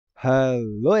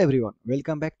Hello everyone,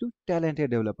 welcome back to Talented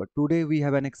Developer. Today we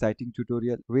have an exciting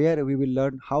tutorial where we will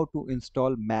learn how to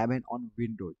install Maven on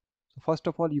Windows. So first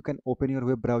of all, you can open your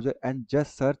web browser and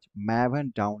just search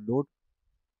Maven download,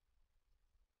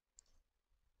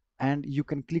 and you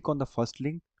can click on the first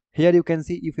link. Here you can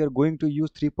see if you are going to use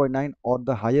 3.9 or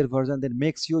the higher version, then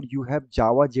make sure you have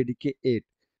Java JDK 8.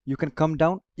 You can come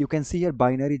down, you can see here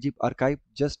binary zip archive.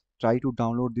 Just try to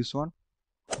download this one.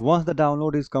 Once the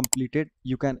download is completed,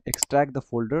 you can extract the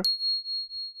folder.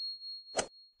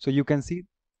 So you can see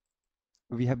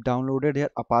we have downloaded here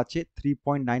Apache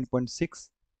 3.9.6.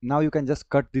 Now you can just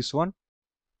cut this one,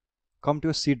 come to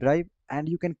your C drive, and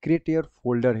you can create your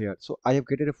folder here. So I have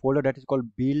created a folder that is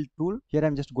called build tool. Here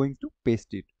I'm just going to paste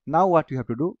it. Now what you have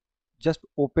to do, just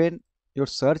open your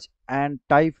search and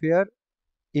type here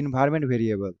environment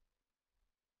variable,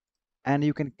 and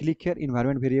you can click here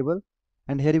environment variable,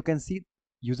 and here you can see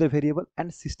user variable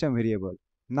and system variable.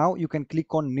 Now you can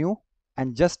click on new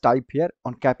and just type here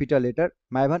on capital letter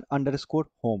maven underscore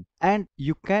home, and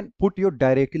you can put your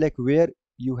directory like where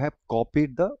you have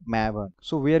copied the maven.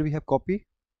 So where we have copied,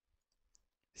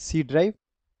 C drive,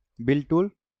 build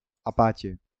tool,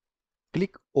 Apache.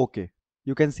 Click OK.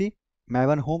 You can see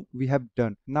maven home we have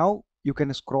done. Now you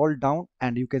can scroll down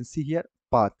and you can see here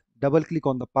path. Double click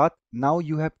on the path. Now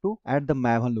you have to add the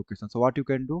maven location. So what you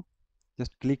can do,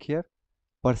 just click here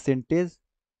percentage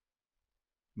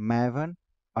maven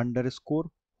underscore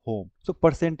home. So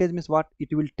percentage means what? It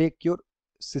will take your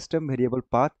system variable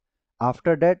path.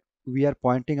 After that we are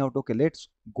pointing out, okay, let's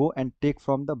go and take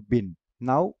from the bin.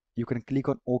 Now you can click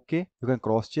on OK. You can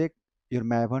cross check your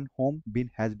maven home bin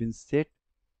has been set.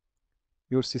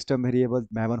 Your system variable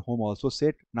maven home also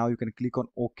set. Now you can click on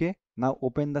OK. Now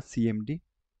open the CMD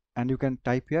and you can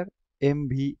type here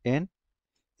mvn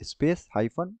space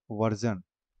hyphen version.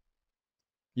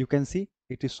 You can see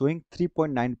it is showing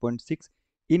 3.9.6.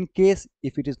 In case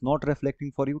if it is not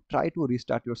reflecting for you, try to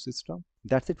restart your system.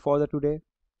 That's it for the today.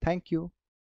 Thank you.